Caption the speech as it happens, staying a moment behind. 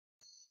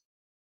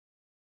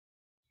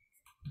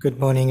Good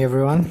morning,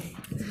 everyone,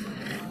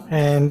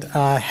 and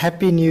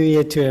Happy New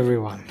Year to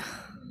everyone.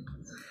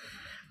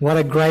 What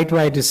a great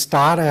way to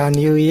start our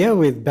new year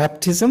with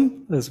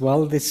baptism as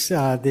well this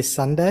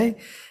Sunday.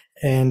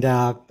 And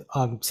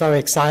I'm so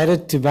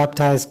excited to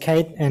baptize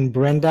Kate and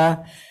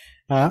Brenda.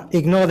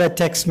 Ignore that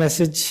text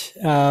message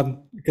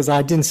because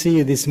I didn't see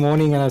you this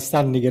morning and I was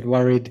starting to get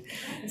worried.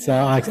 So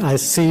I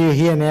see you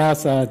here now,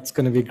 so it's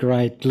going to be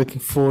great. Looking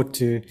forward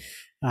to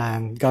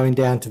going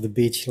down to the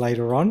beach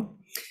later on.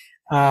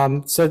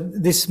 So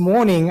this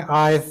morning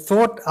I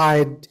thought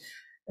I'd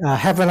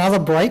have another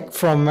break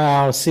from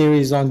our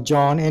series on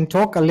John and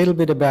talk a little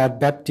bit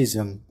about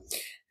baptism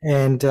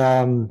and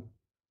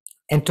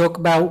talk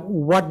about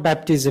what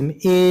baptism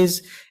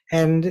is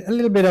and a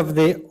little bit of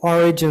the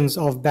origins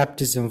of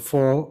baptism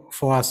for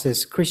us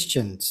as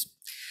Christians.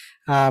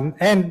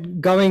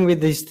 And going with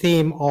this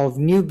theme of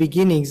new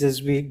beginnings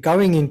as we're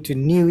going into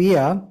New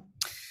Year,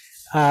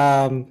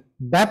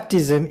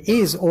 baptism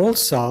is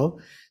also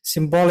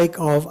symbolic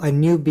of a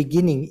new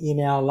beginning in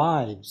our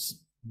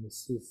lives. Let me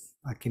see if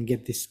I can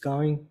get this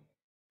going.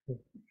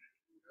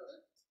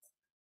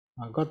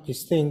 I've got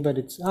this thing, but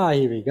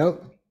here we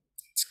go.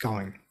 It's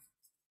going.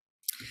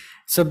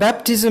 So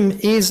baptism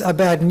is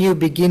about new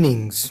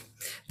beginnings.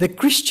 The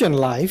Christian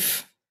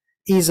life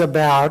is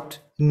about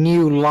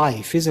new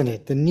life, isn't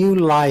it? The new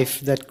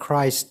life that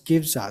Christ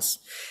gives us.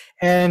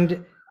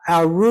 And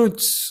our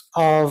roots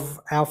of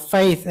our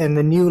faith and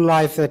the new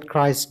life that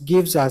Christ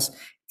gives us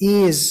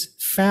is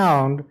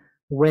found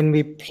when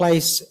we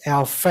place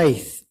our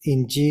faith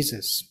in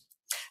Jesus.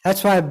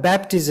 That's why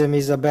baptism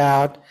is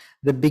about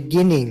the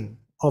beginning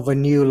of a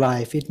new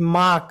life. It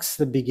marks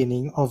the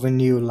beginning of a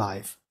new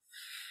life.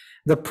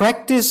 The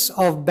practice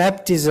of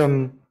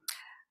baptism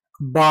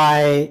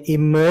by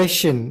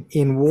immersion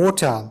in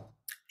water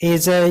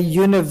is a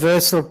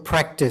universal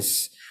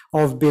practice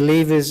of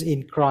believers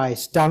in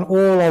Christ, done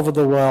all over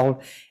the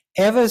world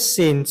ever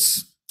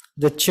since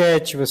the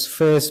church was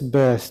first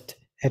birthed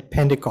at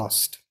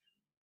Pentecost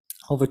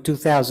over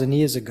 2,000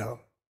 years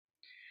ago.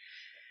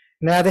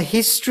 Now, the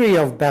history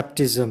of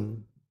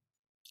baptism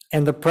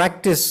and the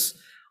practice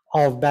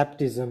of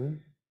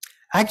baptism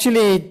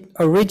actually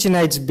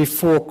originates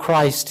before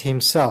Christ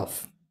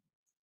himself.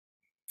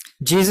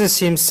 Jesus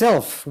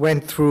himself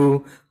went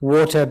through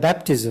water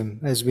baptism,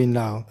 as we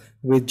know,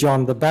 with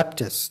John the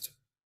Baptist.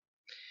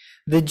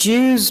 The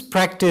Jews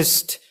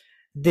practiced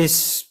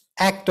this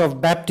act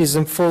of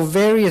baptism for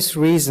various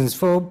reasons,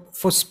 for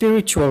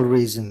spiritual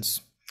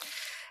reasons.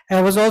 And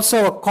it was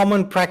also a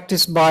common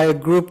practice by a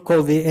group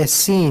called the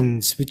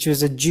Essenes, which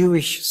was a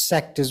Jewish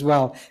sect as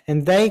well,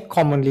 and they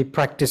commonly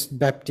practiced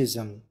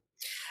baptism.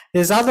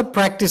 There's other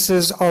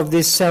practices of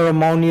this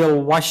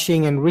ceremonial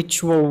washing and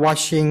ritual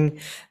washing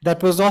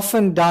that was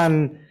often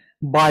done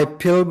by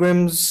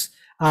pilgrims,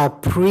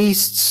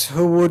 priests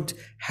who would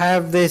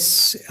have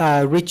this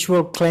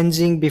ritual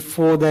cleansing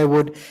before they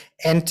would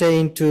enter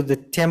into the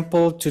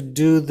temple to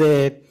do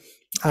their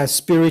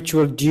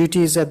spiritual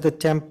duties at the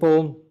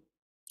temple.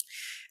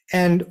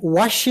 And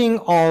washing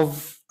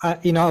of,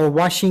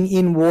 washing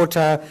in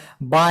water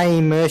by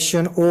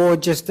immersion or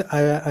just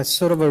a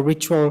sort of a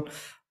ritual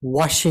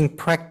washing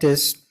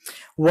practice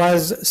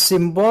was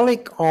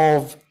symbolic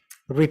of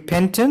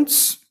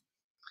repentance.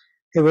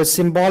 It was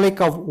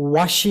symbolic of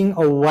washing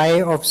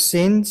away of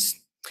sins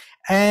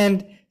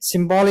and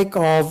symbolic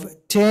of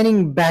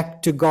turning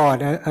back to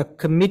God, a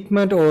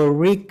commitment or a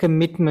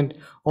recommitment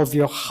of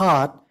your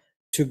heart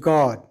to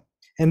God.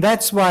 And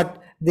that's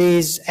what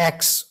these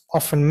acts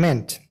often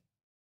meant.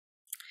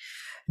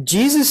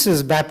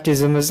 Jesus's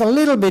baptism is a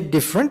little bit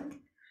different.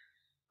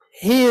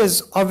 He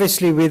is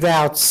obviously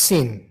without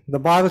sin. The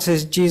Bible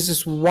says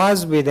Jesus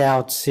was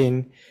without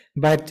sin,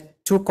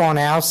 but took on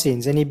our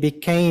sins and he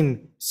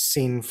became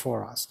sin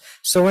for us.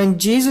 So when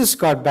Jesus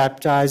got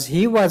baptized,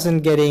 he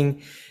wasn't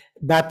getting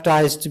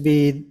baptized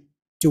to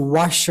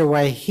wash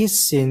away his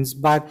sins,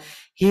 but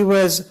he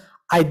was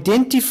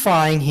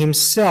identifying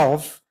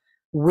himself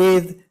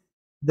with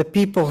the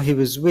people he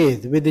was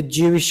with the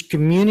Jewish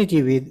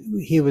community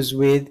he was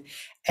with,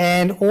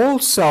 and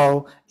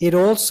also it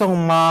also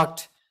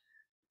marked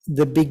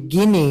the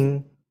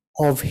beginning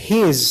of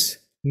his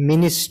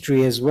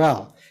ministry as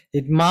well.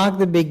 It marked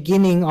the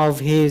beginning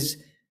of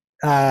his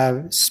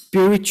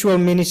spiritual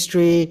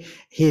ministry,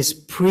 his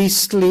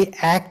priestly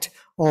act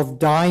of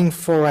dying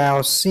for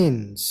our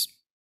sins.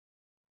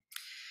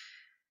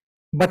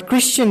 But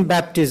Christian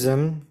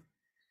baptism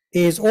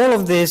is all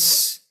of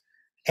this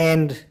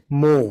and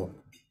more.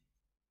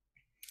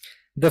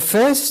 The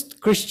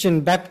first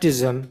Christian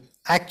baptism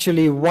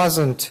actually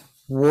wasn't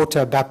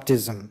water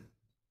baptism.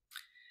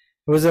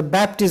 It was a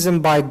baptism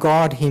by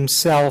God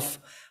himself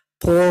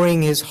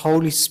pouring his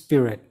Holy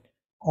Spirit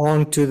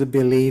onto the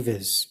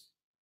believers.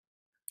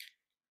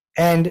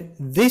 And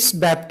this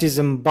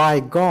baptism by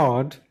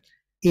God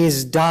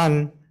is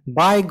done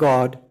by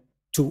God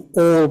to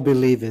all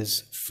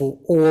believers, for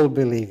all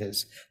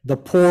believers. The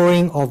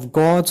pouring of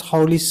God's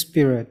Holy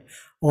Spirit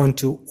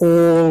onto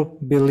all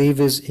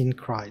believers in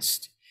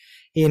Christ.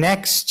 In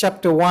Acts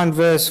chapter 1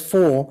 verse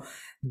 4,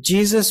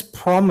 Jesus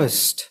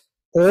promised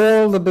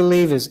all the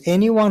believers,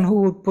 anyone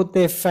who would put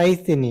their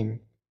faith in him,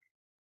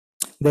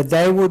 that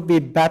they would be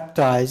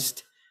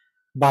baptized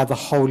by the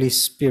Holy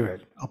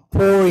Spirit, a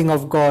pouring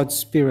of God's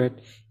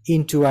Spirit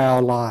into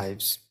our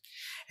lives.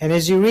 And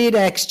as you read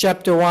Acts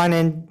chapter 1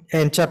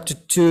 and chapter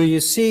 2, you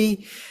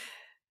see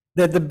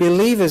that the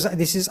believers,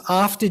 this is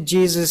after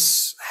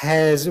Jesus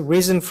has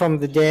risen from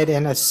the dead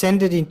and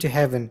ascended into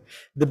heaven,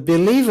 the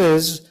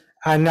believers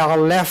are now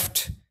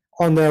left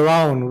on their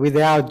own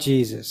without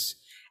Jesus.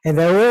 And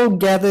they're all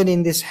gathered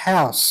in this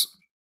house.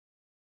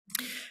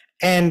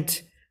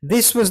 And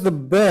this was the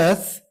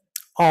birth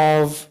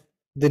of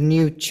the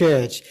new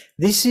church.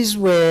 This is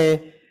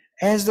where,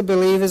 as the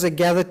believers are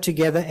gathered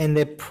together and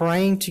they're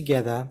praying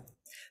together,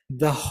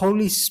 the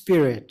Holy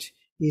Spirit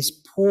is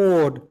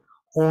poured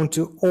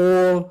onto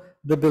all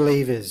the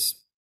believers.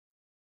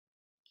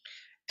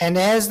 And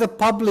as the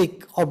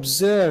public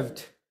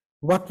observed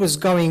what was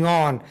going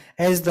on,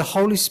 as the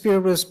Holy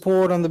Spirit was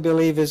poured on the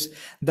believers,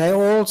 they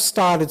all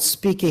started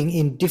speaking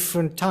in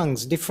different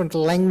tongues, different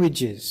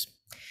languages.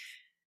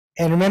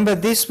 And remember,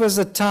 this was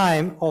a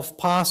time of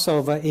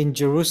Passover in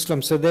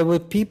Jerusalem. So there were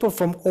people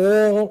from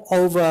all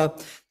over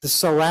the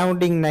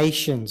surrounding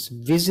nations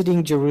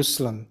visiting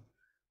Jerusalem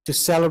to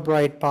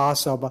celebrate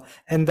Passover.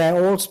 And they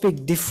all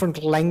speak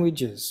different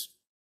languages.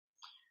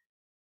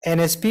 And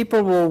as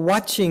people were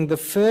watching the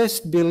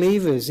first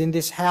believers in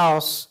this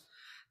house,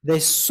 they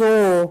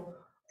saw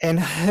and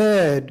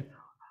heard,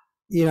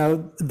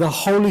 the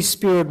Holy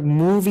Spirit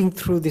moving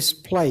through this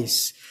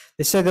place.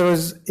 They said it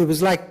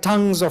was like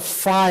tongues of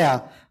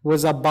fire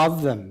was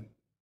above them.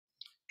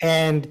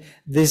 And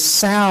this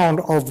sound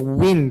of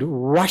wind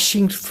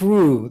rushing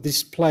through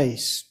this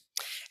place.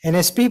 And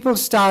as people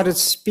started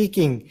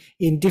speaking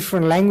in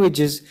different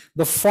languages,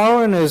 the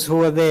foreigners who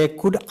were there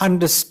could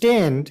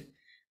understand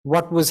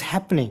what was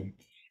happening.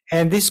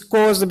 And this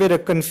caused a bit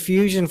of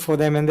confusion for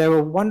them. And they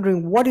were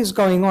wondering, what is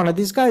going on? Are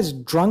these guys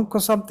drunk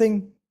or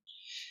something?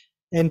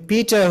 And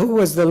Peter, who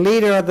was the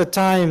leader at the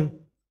time,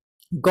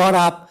 got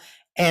up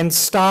and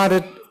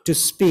started to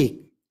speak.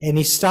 And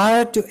he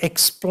started to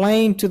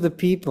explain to the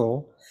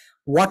people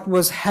what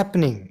was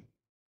happening.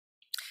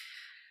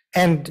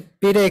 And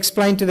Peter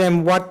explained to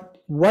them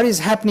what is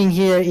happening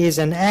here is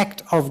an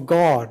act of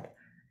God.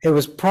 It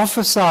was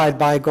prophesied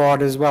by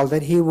God as well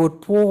that he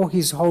would pour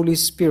his Holy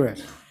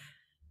Spirit.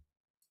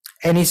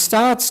 And he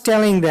starts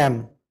telling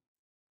them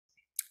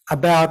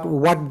about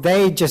what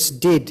they just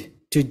did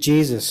to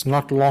Jesus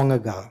not long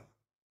ago.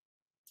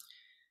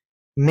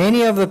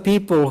 Many of the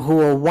people who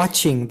were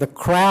watching, the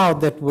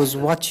crowd that was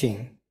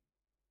watching,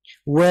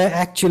 were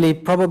actually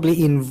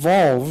probably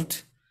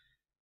involved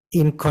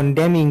in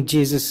condemning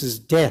Jesus'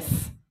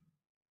 death.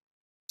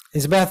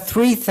 There's about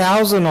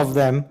 3,000 of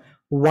them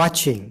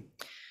watching.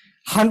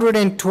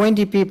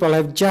 120 people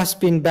have just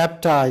been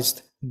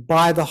baptized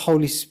by the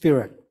Holy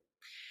Spirit.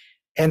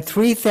 And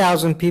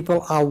 3,000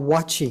 people are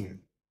watching.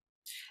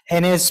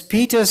 And as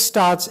Peter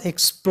starts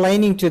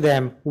explaining to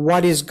them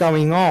what is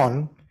going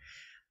on,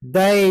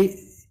 they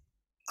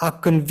are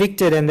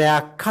convicted and they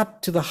are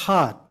cut to the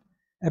heart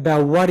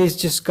about what is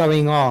just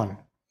going on.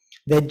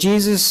 That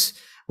Jesus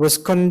was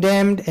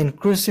condemned and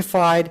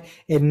crucified,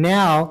 and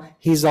now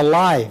he's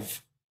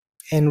alive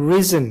and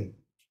risen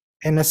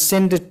and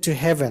ascended to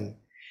heaven.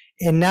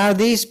 And now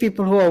these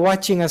people who are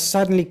watching are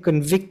suddenly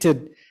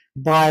convicted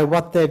by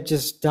what they've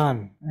just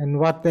done and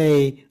what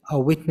they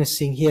are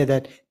witnessing here,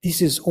 that this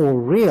is all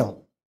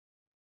real.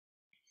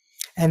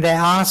 And they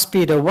ask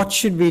Peter, what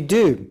should we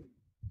do?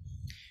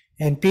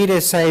 And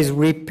Peter says,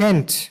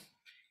 repent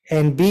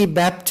and be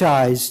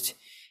baptized,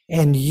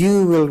 and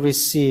you will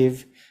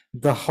receive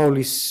the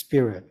Holy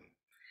Spirit.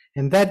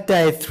 And that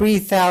day,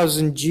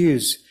 3,000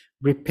 Jews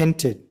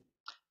repented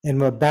and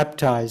were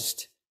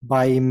baptized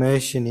by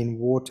immersion in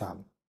water.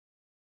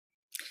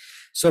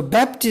 So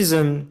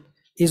baptism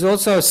is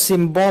also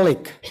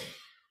symbolic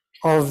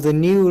of the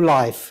new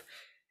life.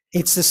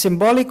 It's a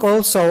symbolic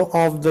also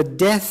of the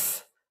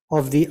death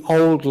of the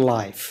old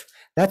life.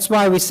 That's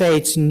why we say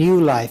it's new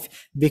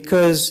life,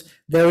 because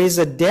there is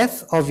a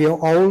death of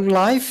your old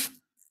life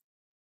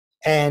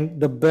and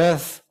the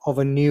birth of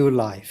a new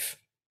life.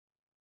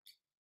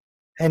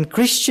 And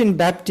Christian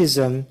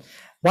baptism,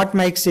 what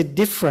makes it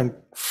different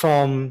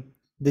from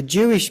the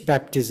Jewish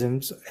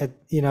baptisms,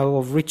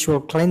 of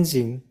ritual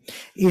cleansing,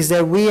 is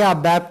that we are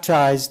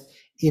baptized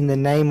in the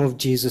name of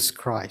Jesus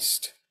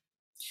Christ.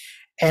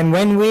 And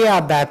when we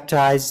are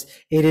baptized,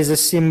 it is a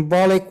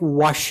symbolic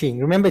washing.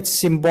 Remember, it's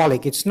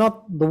symbolic. It's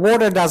not, the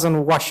water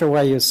doesn't wash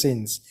away your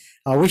sins.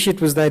 I wish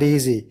it was that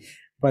easy,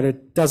 but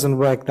it doesn't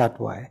work that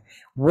way.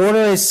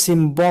 Water is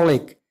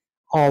symbolic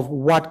of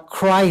what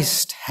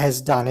Christ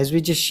has done. As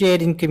we just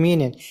shared in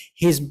communion,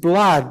 his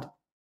blood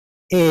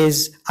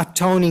is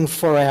atoning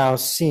for our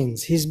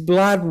sins. His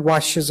blood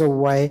washes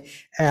away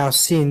our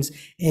sins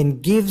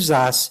and gives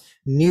us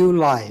new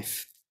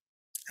life.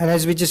 And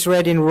as we just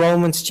read in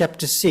Romans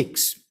chapter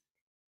 6,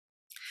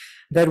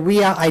 that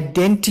we are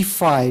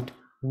identified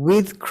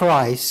with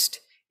Christ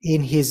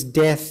in his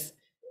death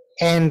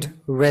and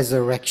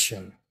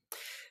resurrection.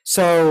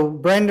 So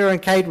Brenda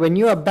and Kate, when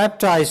you are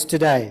baptized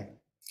today,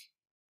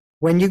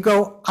 when you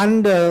go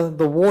under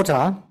the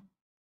water,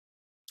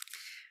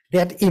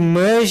 that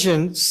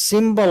immersion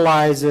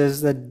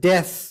symbolizes the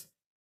death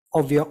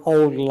of your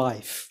old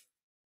life.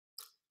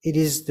 It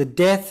is the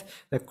death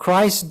that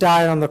Christ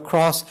died on the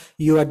cross.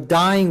 You are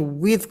dying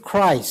with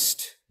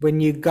Christ when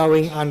you're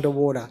going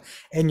underwater,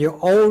 and your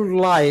old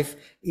life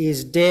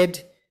is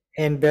dead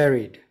and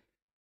buried.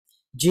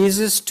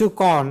 Jesus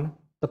took on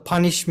the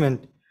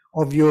punishment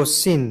of your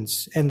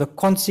sins and the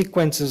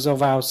consequences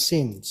of our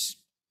sins,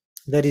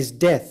 that is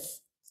death.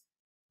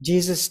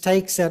 Jesus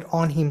takes that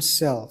on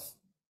himself.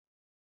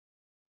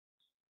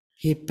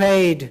 He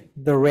paid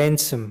the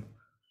ransom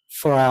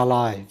for our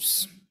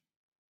lives.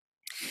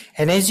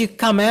 And as you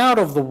come out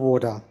of the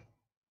water,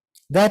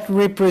 that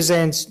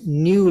represents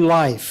new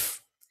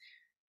life.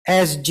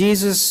 As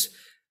Jesus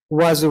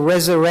was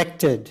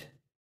resurrected,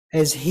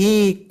 as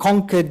he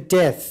conquered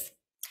death,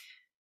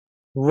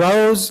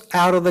 rose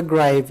out of the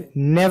grave,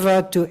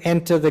 never to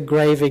enter the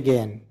grave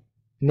again,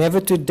 never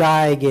to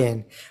die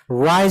again,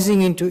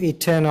 rising into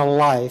eternal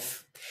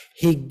life,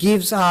 he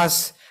gives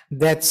us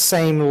that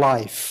same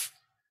life.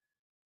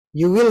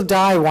 You will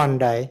die one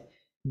day,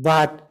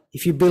 but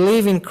if you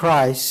believe in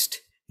Christ,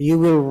 you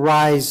will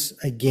rise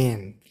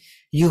again.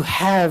 You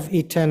have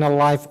eternal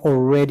life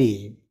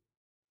already.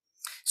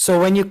 So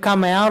when you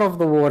come out of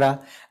the water,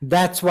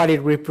 that's what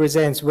it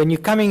represents. When you're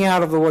coming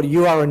out of the water,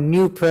 you are a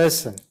new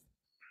person.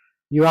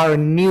 You are a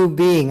new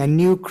being, a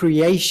new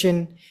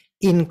creation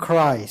in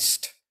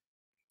Christ.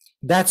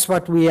 That's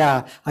what we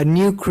are, a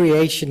new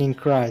creation in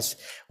Christ.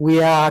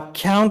 We are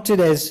counted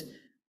as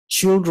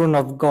children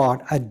of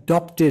God,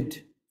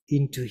 adopted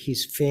into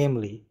his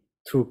family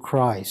through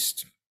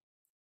Christ.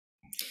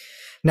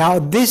 Now,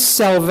 this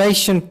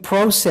salvation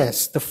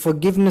process, the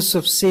forgiveness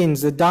of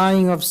sins, the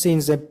dying of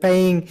sins, the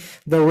paying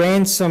the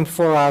ransom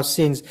for our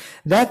sins,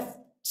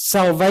 that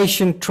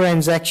salvation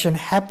transaction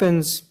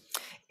happens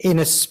in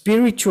a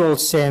spiritual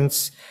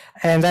sense,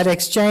 and that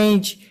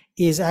exchange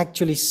is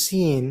actually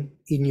seen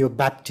in your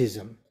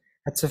baptism.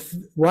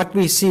 What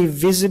we see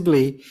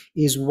visibly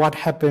is what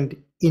happened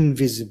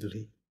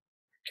invisibly.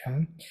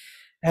 Okay?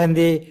 And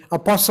the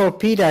Apostle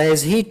Peter,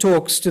 as he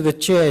talks to the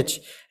church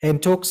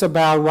and talks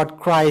about what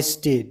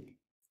Christ did,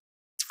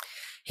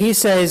 he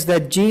says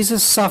that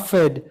Jesus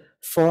suffered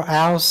for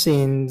our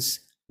sins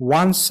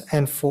once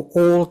and for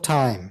all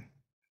time.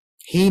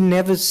 He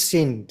never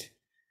sinned,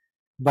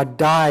 but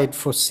died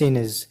for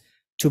sinners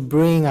to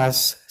bring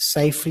us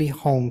safely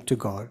home to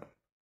God.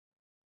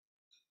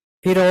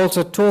 Peter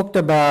also talked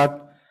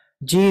about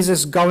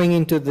Jesus going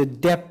into the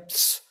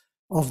depths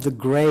of the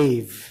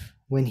grave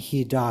when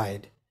he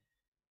died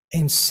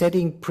and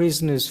setting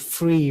prisoners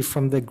free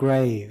from the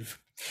grave.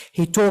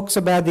 He talks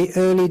about the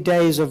early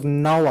days of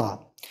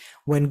Noah,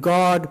 when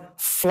God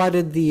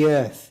flooded the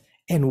earth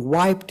and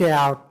wiped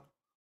out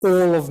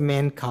all of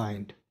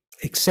mankind,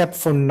 except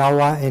for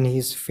Noah and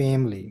his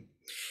family.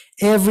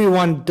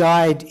 Everyone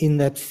died in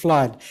that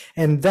flood.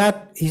 And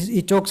that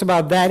he talks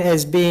about that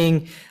as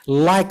being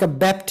like a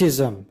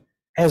baptism.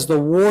 As the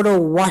water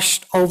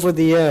washed over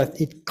the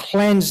earth, it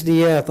cleansed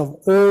the earth of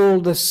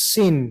all the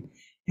sin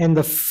and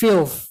the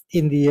filth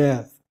in the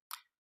earth.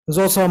 There's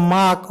also a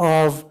mark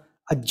of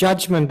a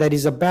judgment that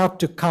is about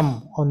to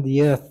come on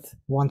the earth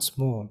once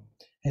more,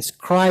 as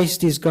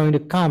Christ is going to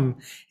come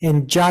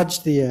and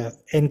judge the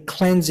earth and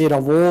cleanse it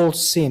of all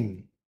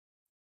sin.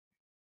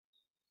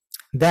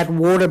 That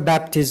water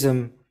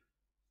baptism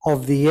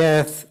of the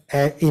earth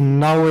in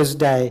Noah's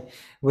day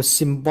was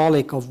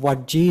symbolic of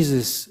what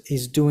Jesus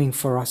is doing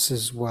for us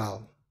as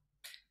well.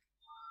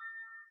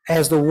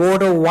 As the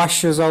water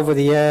washes over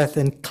the earth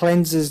and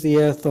cleanses the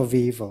earth of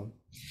evil,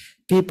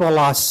 people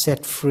are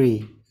set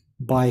free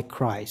by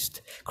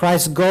Christ.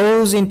 Christ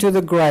goes into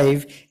the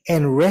grave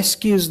and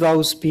rescues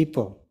those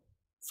people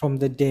from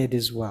the dead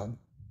as well.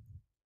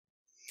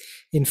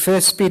 In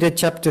 1 Peter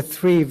chapter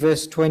 3,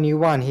 verse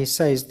 21, he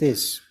says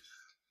this,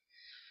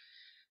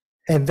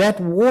 "And that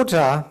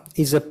water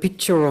is a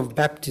picture of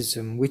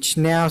baptism, which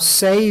now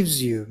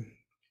saves you,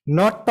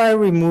 not by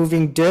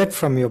removing dirt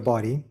from your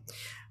body,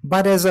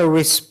 but as a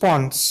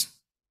response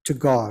to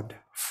God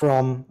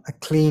from a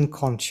clean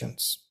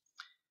conscience.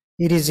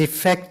 It is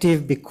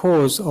effective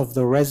because of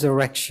the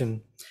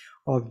resurrection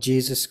of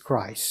Jesus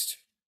Christ."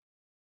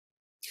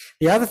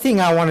 The other thing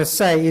I want to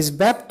say is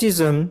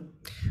baptism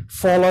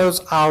follows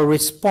our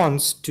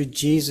response to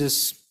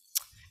Jesus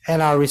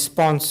and our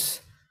response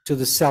to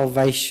the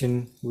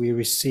salvation we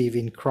receive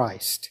in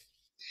Christ.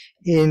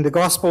 In the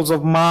Gospels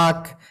of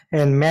Mark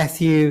and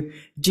Matthew,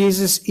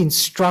 Jesus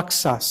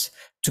instructs us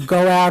to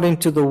go out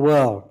into the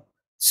world,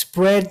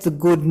 spread the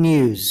good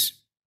news,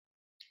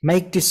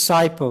 make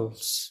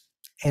disciples,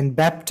 and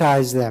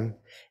baptize them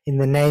in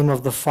the name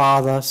of the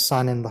Father,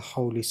 Son, and the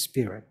Holy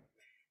Spirit.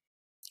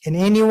 And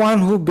anyone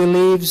who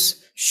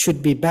believes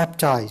should be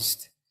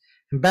baptized.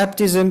 And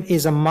baptism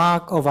is a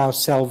mark of our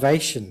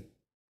salvation.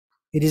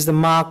 It is the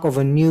mark of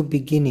a new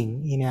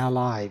beginning in our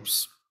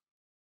lives.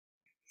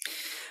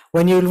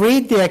 When you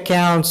read the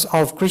accounts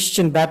of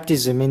Christian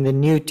baptism in the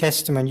New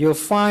Testament, you'll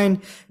find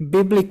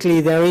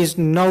biblically there is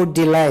no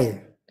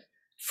delay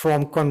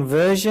from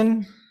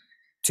conversion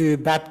to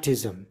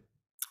baptism.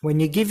 When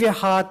you give your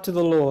heart to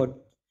the Lord,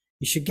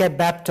 you should get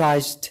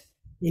baptized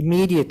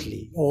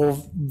immediately or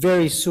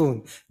very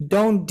soon.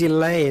 Don't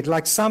delay it.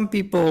 Like some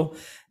people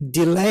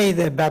delay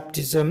their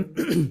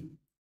baptism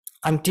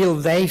until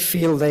they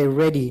feel they're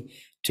ready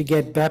to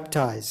get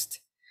baptized.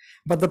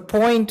 But the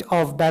point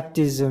of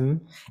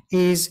baptism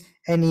is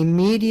an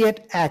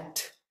immediate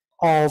act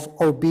of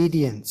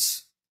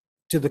obedience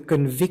to the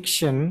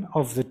conviction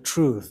of the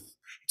truth.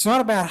 It's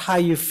not about how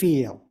you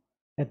feel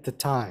at the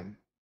time.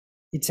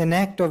 It's an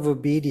act of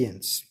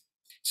obedience.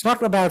 It's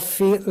not about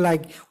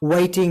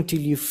waiting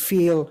till you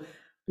feel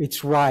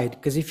it's right.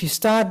 Because if you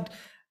start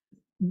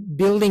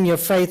building your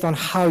faith on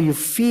how you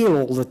feel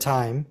all the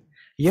time,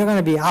 you're going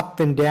to be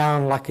up and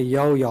down like a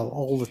yo-yo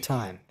all the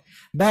time.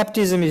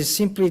 Baptism is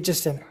simply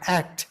just an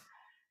act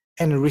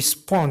and a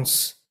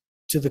response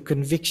to the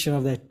conviction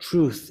of that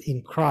truth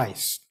in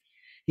Christ.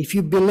 If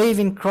you believe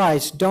in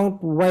Christ,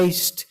 don't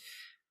waste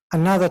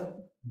another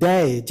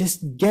day.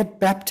 Just get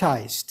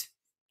baptized,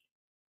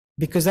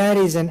 because that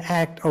is an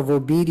act of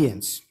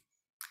obedience.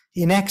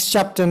 In Acts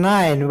chapter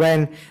 9,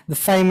 when the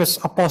famous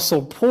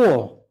Apostle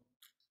Paul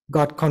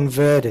got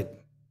converted,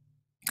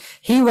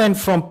 he went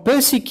from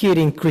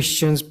persecuting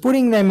Christians,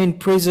 putting them in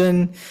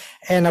prison,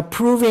 and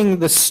approving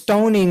the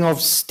stoning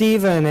of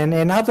Stephen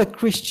and other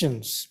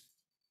Christians.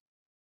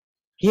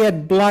 He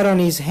had blood on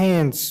his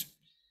hands,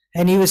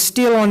 and he was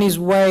still on his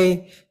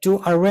way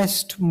to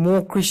arrest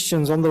more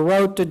Christians. On the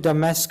road to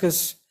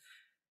Damascus,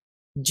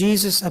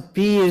 Jesus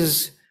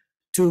appears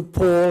to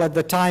Paul, at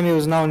the time he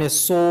was known as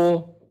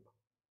Saul,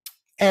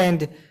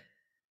 and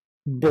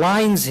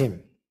blinds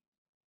him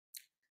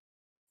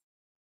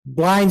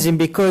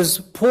because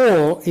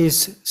Paul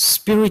is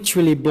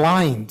spiritually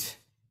blind.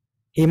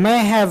 He may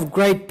have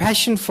great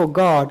passion for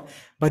God,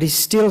 but he's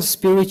still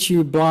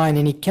spiritually blind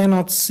and he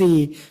cannot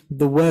see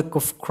the work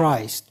of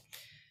Christ.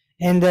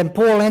 And then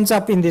Paul ends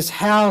up in this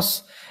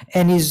house,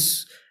 and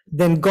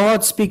then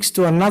God speaks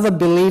to another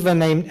believer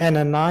named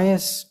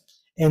Ananias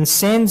and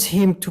sends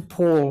him to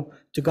Paul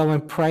to go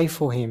and pray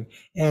for him.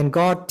 And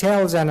God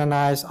tells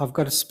Ananias, I've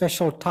got a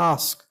special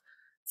task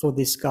for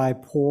this guy,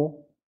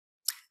 Paul.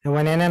 And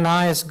when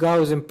Ananias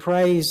goes and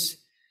prays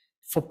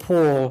for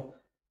Paul,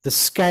 the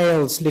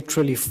scales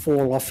literally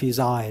fall off his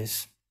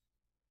eyes.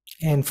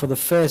 And for the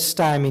first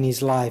time in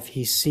his life,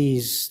 he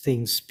sees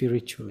things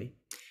spiritually.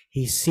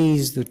 He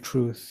sees the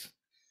truth.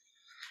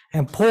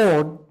 And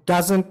Paul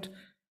doesn't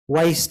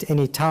waste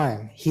any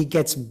time. He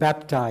gets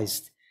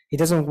baptized. He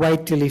doesn't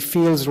wait till he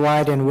feels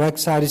right and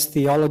works out his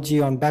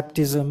theology on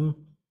baptism.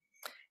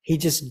 He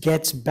just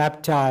gets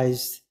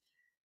baptized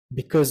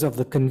because of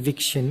the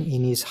conviction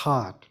in his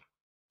heart.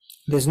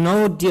 There's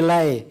no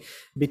delay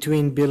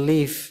between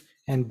belief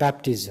and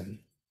baptism.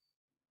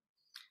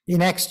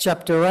 In Acts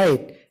chapter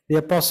 8, the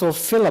Apostle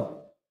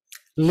Philip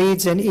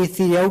leads an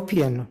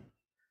Ethiopian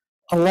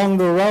along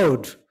the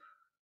road.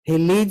 He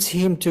leads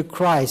him to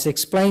Christ,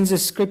 explains the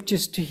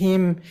scriptures to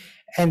him,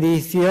 and the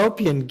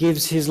Ethiopian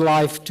gives his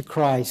life to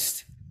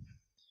Christ.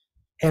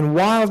 And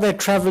while they're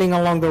traveling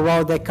along the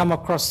road, they come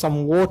across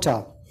some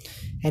water.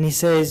 And he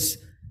says,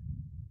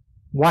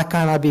 why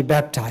can't I be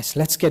baptized?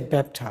 Let's get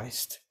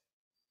baptized.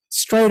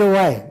 Straight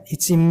away,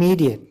 it's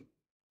immediate.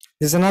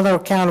 There's another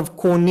account of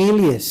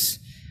Cornelius,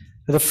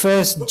 the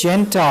first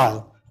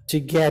Gentile to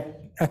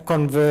get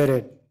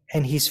converted,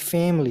 and his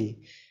family.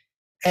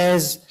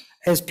 As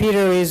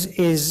Peter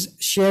is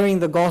sharing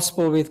the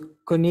gospel with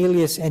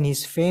Cornelius and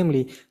his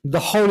family, the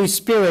Holy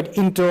Spirit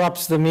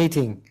interrupts the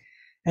meeting,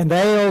 and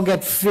they all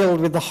get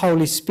filled with the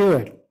Holy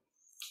Spirit.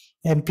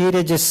 And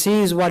Peter just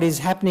sees what is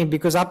happening,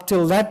 because up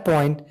till that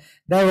point,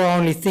 they were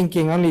only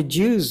thinking only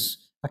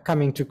Jews are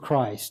coming to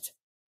Christ.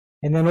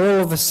 And then all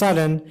of a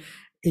sudden,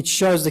 it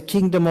shows the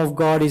kingdom of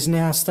God is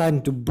now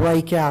starting to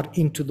break out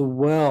into the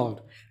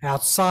world,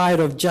 outside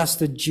of just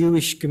the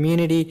Jewish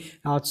community,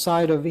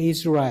 outside of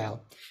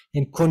Israel.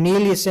 And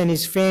Cornelius and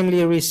his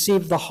family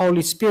received the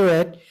Holy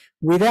Spirit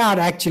without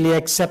actually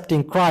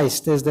accepting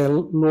Christ as their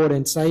Lord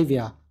and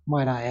Savior,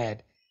 might I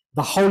add.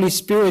 The Holy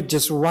Spirit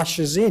just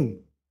rushes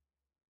in,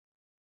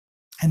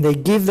 and they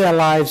give their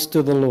lives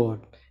to the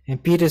Lord.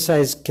 And Peter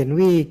says, can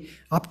we,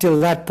 up till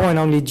that point,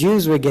 only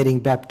Jews were getting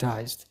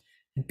baptized.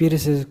 And Peter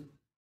says,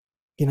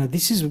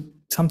 this is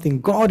something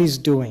God is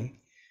doing.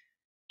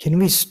 Can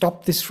we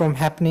stop this from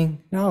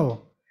happening?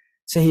 No.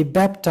 So he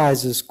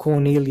baptizes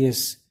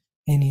Cornelius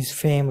and his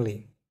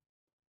family.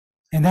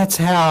 And that's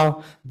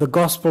how the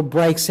gospel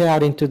breaks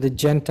out into the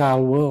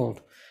Gentile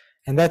world.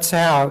 And that's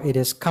how it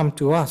has come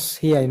to us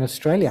here in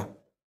Australia,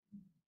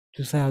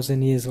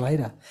 2,000 years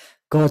later.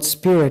 God's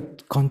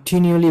Spirit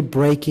continually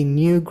breaking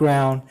new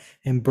ground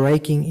and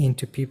breaking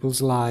into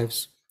people's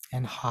lives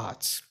and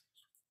hearts.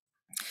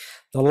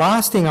 The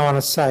last thing I want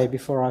to say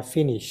before I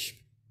finish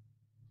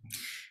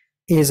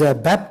is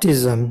that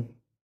baptism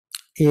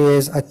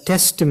is a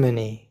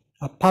testimony,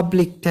 a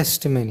public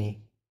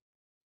testimony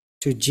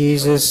to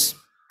Jesus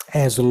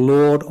as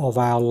Lord of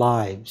our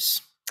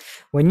lives.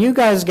 When you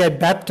guys get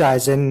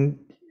baptized, and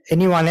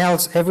anyone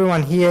else,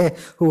 everyone here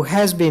who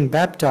has been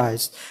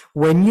baptized,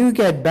 when you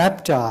get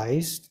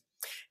baptized,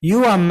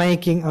 you are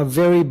making a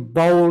very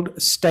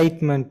bold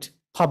statement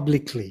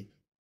publicly.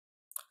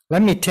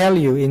 Let me tell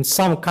you, in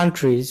some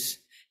countries,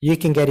 you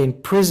can get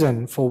in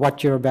prison for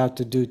what you're about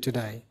to do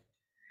today.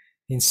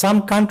 In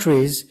some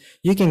countries,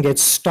 you can get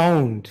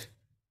stoned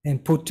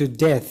and put to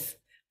death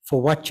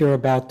for what you're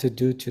about to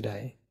do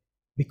today.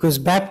 Because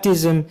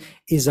baptism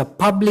is a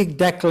public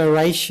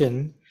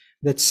declaration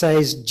that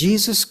says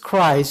Jesus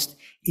Christ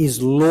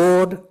is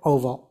Lord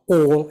over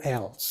all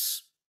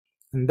else.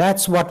 And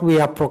that's what we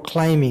are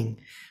proclaiming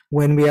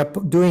when we are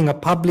doing a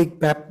public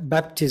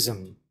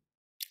baptism.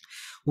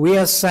 We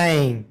are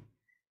saying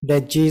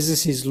that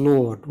Jesus is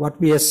Lord. What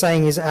we are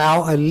saying is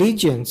our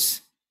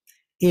allegiance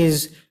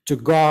is to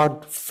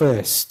God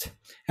first.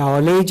 Our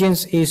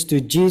allegiance is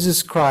to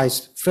Jesus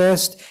Christ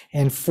first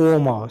and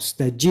foremost,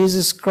 that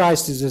Jesus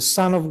Christ is the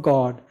Son of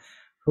God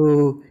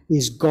who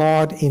is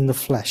God in the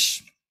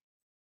flesh.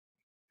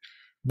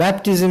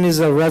 Baptism is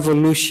a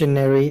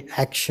revolutionary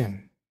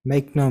action.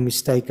 Make no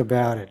mistake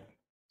about it.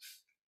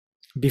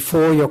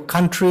 Before your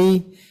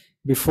country,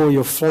 before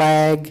your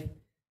flag,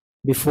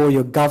 before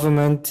your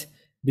government,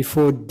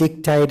 before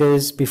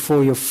dictators,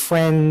 before your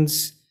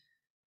friends,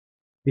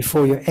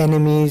 before your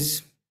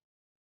enemies,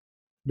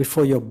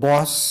 before your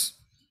boss,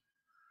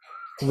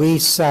 we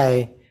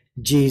say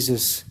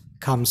Jesus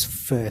comes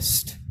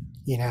first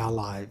in our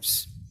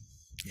lives.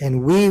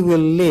 And we will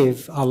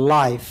live a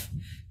life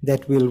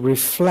that will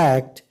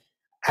reflect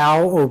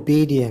our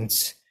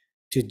obedience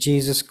to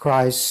Jesus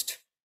Christ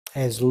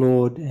as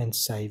Lord and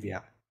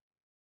Savior.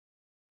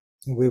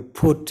 We'll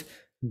put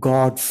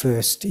God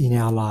first in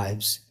our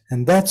lives.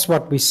 And that's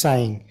what we're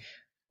saying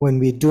when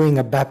we're doing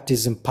a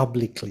baptism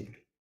publicly.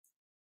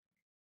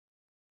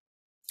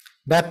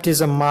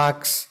 Baptism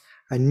marks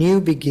a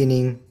new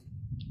beginning,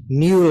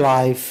 new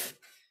life,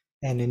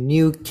 and a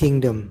new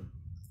kingdom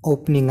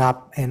opening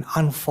up and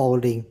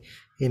unfolding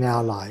in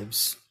our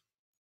lives.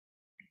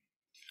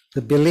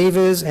 The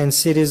believers and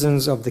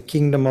citizens of the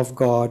kingdom of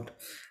God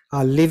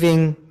are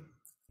living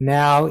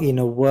now in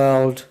a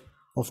world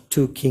of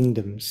two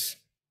kingdoms.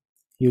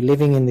 You're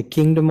living in the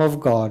kingdom of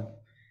God,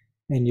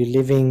 and you're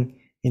living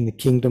in the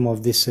kingdom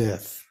of this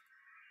earth.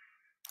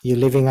 You're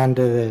living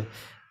under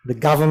the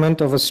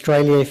government of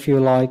Australia, if you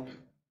like,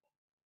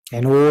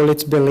 and all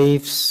its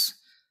beliefs,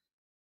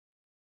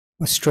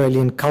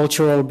 Australian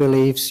cultural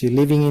beliefs. You're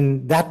living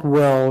in that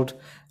world,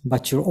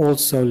 but you're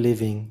also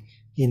living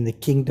in the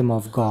kingdom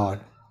of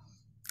God.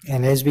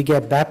 And as we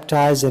get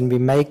baptized and we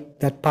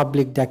make that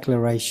public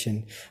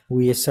declaration,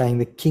 we are saying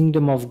the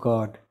kingdom of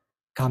God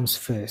comes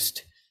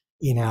first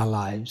in our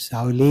lives.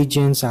 Our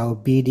allegiance, our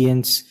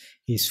obedience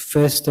is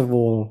first of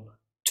all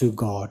to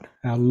God.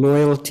 Our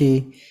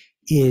loyalty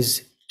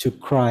is to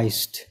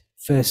Christ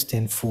first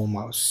and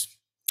foremost.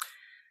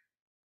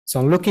 So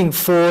I'm looking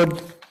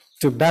forward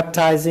to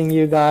baptizing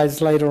you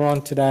guys later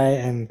on today.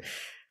 And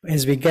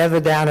as we gather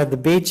down at the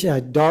beach,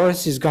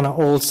 Doris is going to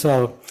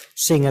also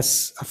sing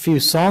us a few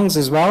songs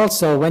as well.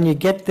 So when you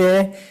get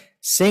there,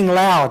 sing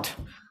loud,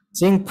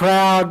 sing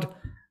proud,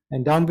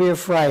 and don't be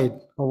afraid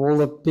of all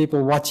the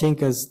people watching,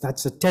 because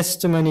that's a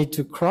testimony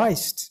to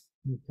Christ.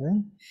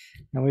 Okay?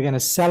 And we're going to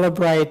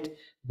celebrate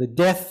the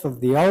death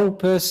of the old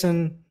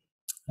person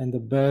and the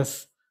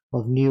birth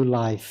of new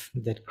life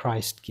that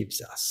Christ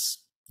gives us.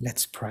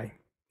 Let's pray.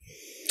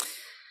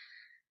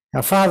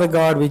 Our Father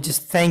God, we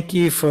just thank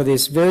you for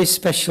this very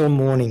special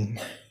morning.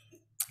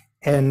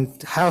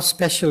 And how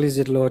special is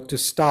it, Lord, to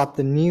start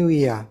the new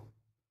year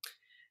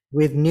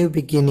with new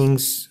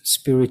beginnings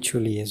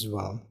spiritually as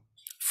well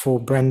for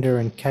Brenda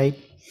and Kate.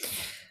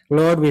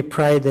 Lord, we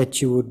pray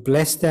that you would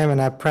bless them,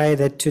 and I pray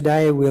that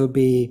today will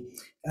be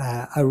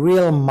a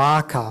real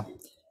marker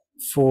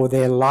for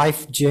their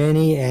life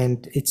journey,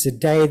 and it's a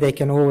day they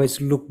can always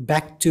look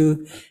back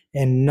to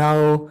and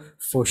know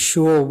for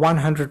sure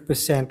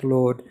 100%,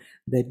 Lord,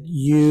 that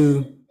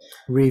you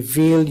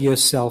revealed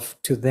yourself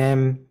to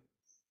them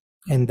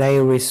and they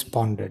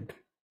responded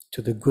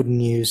to the good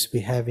news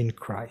we have in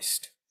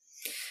Christ.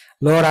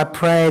 Lord, I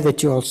pray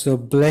that you also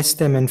bless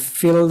them and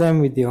fill them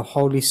with your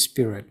Holy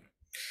Spirit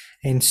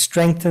and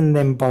strengthen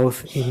them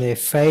both in their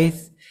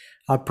faith.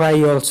 I pray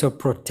you also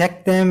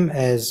protect them,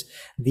 as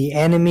the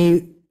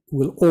enemy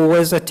will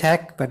always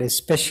attack, but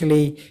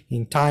especially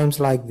in times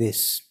like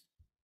this,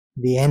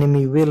 the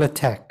enemy will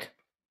attack.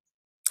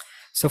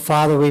 So,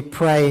 Father, we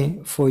pray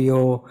for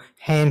your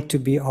hand to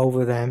be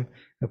over them.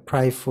 We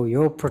pray for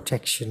your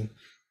protection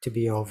to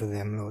be over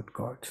them, Lord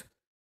God.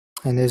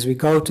 And as we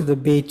go to the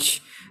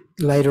beach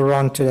later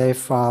on today,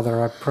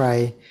 Father, I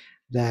pray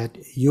that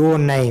your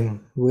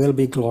name will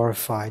be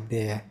glorified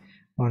there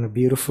on a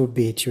beautiful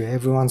beach where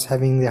everyone's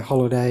having their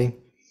holiday,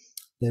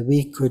 that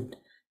we could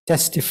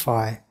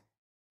testify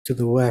to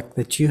the work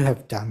that you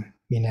have done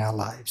in our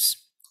lives.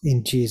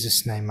 In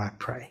Jesus' name I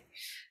pray.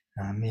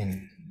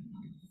 Amen.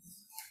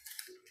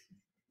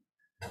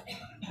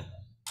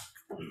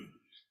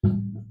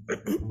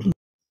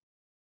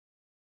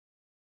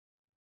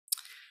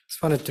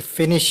 Just wanted to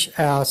finish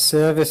our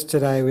service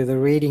today with a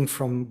reading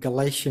from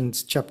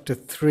Galatians chapter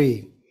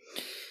 3.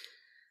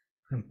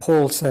 And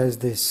Paul says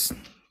this,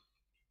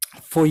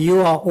 "For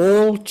you are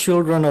all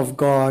children of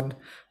God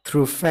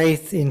through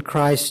faith in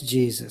Christ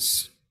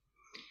Jesus.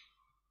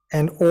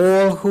 And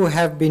all who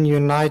have been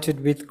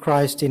united with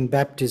Christ in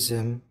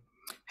baptism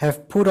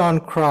have put on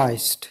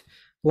Christ,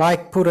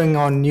 like putting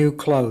on new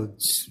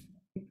clothes.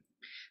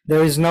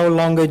 There is no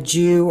longer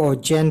Jew or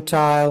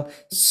Gentile,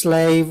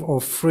 slave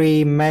or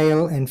free,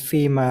 male and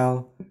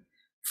female,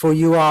 for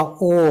you are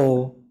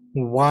all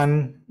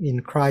one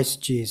in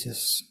Christ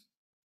Jesus.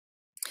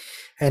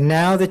 And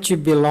now that you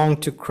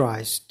belong to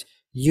Christ,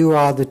 you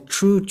are the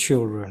true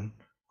children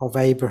of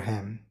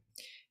Abraham.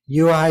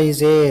 You are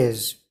his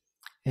heirs,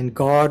 and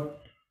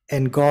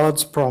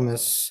God's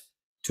promise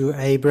to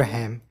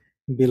Abraham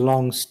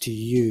belongs to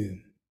you.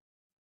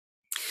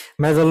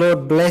 May the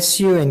Lord bless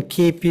you and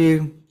keep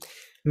you.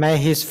 May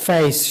his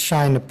face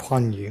shine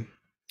upon you.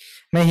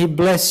 May he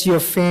bless your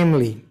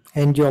family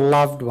and your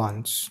loved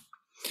ones.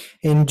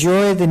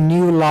 Enjoy the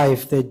new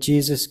life that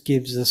Jesus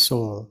gives us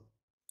all.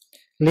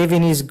 Live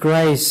in his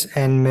grace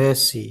and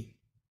mercy.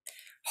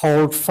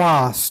 Hold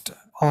fast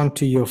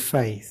onto your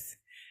faith.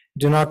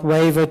 Do not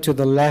waver to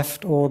the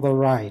left or the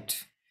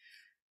right.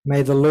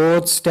 May the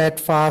Lord's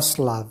steadfast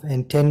love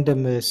and tender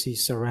mercy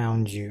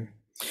surround you.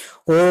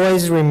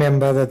 Always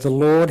remember that the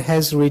Lord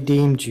has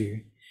redeemed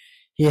you.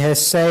 He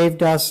has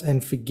saved us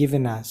and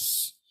forgiven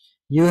us.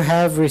 You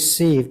have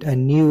received a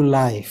new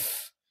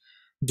life.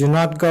 Do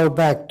not go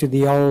back to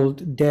the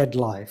old dead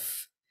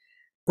life.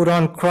 Put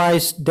on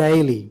Christ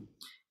daily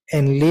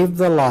and live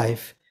the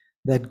life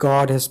that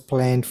God has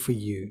planned for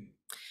you.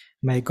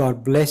 May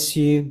God bless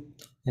you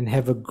and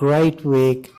have a great week